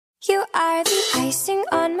You are the icing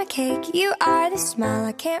on my cake. You are the smile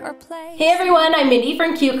I can't replace. Hey everyone, I'm Mindy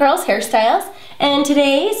from Cute Curls Hairstyles, and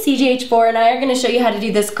today CJH4 and I are going to show you how to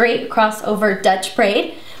do this great crossover Dutch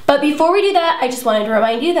braid. But before we do that, I just wanted to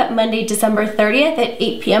remind you that Monday, December 30th at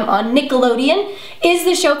 8 p.m. on Nickelodeon is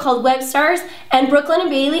the show called Web Stars, and Brooklyn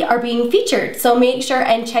and Bailey are being featured, so make sure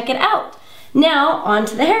and check it out. Now, on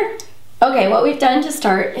to the hair. Okay, what we've done to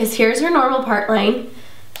start is here's her normal part line.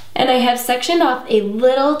 And I have sectioned off a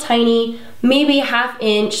little tiny, maybe ½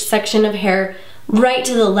 inch section of hair right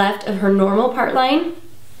to the left of her normal part line.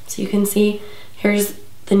 So you can see here's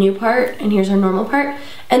the new part and here's her normal part.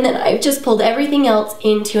 And then I've just pulled everything else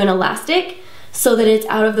into an elastic so that it's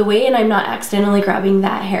out of the way and I'm not accidentally grabbing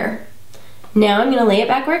that hair. Now I'm gonna lay it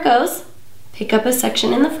back where it goes, pick up a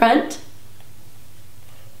section in the front,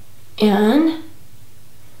 and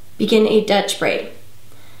begin a Dutch braid.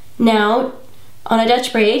 Now, on a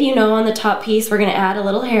Dutch braid, you know on the top piece we're going to add a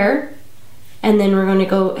little hair and then we're going to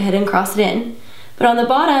go ahead and cross it in. But on the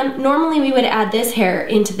bottom, normally we would add this hair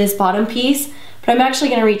into this bottom piece, but I'm actually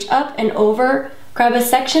going to reach up and over, grab a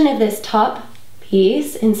section of this top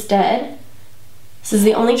piece instead. This is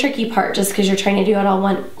the only tricky part just because you're trying to do it all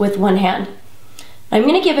with one hand. I'm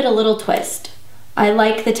going to give it a little twist. I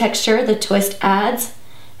like the texture the twist adds,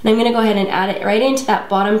 and I'm going to go ahead and add it right into that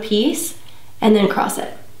bottom piece and then cross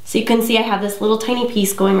it. So you can see I have this little tiny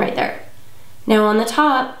piece going right there. Now on the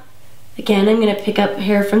top, again, I'm going to pick up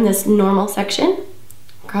hair from this normal section,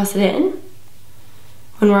 cross it in.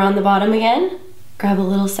 When we're on the bottom again, grab a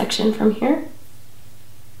little section from here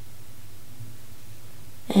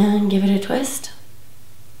and give it a twist.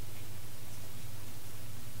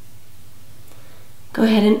 Go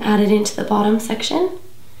ahead and add it into the bottom section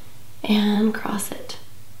and cross it.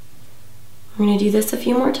 We're going to do this a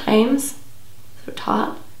few more times. So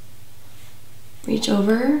top, reach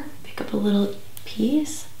over, pick up a little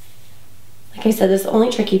piece. Like I said, this is the only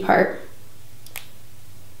tricky part.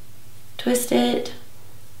 Twist it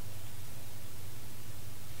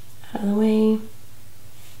out of the way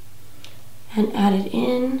and add it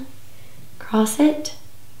in, cross it,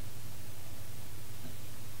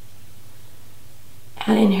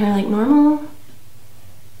 add in hair like normal.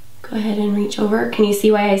 Go ahead and reach over. Can you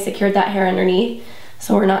see why I secured that hair underneath?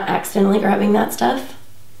 So we're not accidentally grabbing that stuff.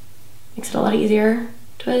 Makes it a lot easier.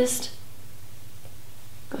 Twist.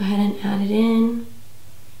 Go ahead and add it in.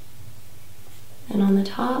 And on the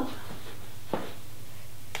top,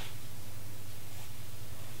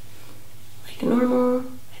 like normal.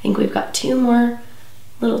 I think we've got two more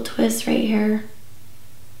little twists right here.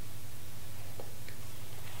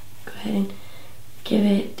 Go ahead and give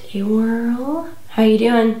it a whirl. How you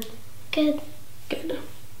doing? Good. Good.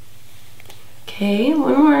 Okay,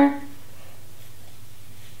 one more.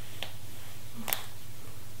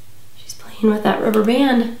 She's playing with that rubber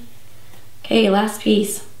band. Okay, last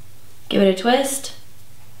piece. Give it a twist.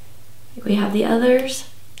 Like we have the others.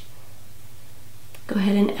 Go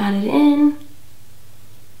ahead and add it in.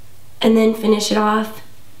 And then finish it off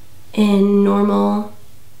in normal,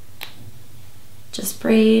 just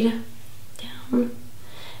braid down.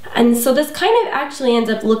 And so this kind of actually ends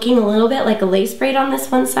up looking a little bit like a lace braid on this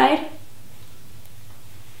one side.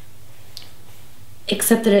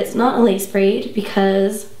 Except that it's not a lace braid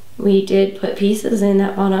because we did put pieces in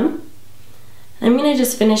that bottom. I'm gonna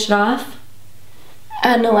just finish it off,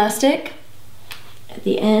 add an elastic at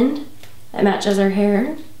the end that matches our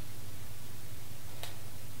hair.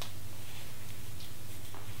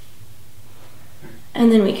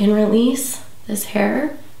 And then we can release this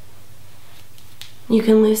hair. You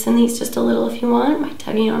can loosen these just a little if you want by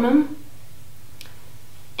tugging on them.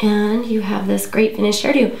 And you have this great finished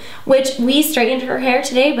hairdo, which we straightened her hair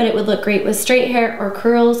today, but it would look great with straight hair or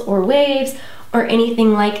curls or waves or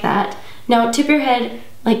anything like that. Now tip your head,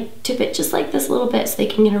 like tip it just like this a little bit so they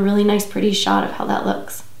can get a really nice pretty shot of how that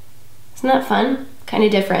looks. Isn't that fun? Kind of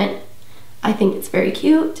different. I think it's very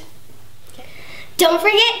cute. Don't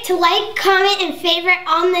forget to like, comment, and favorite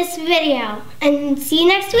on this video. And see you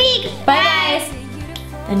next week. Bye guys.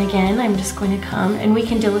 Then again, I'm just going to come, and we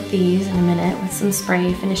can deal with these in a minute with some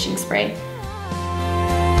spray, finishing spray.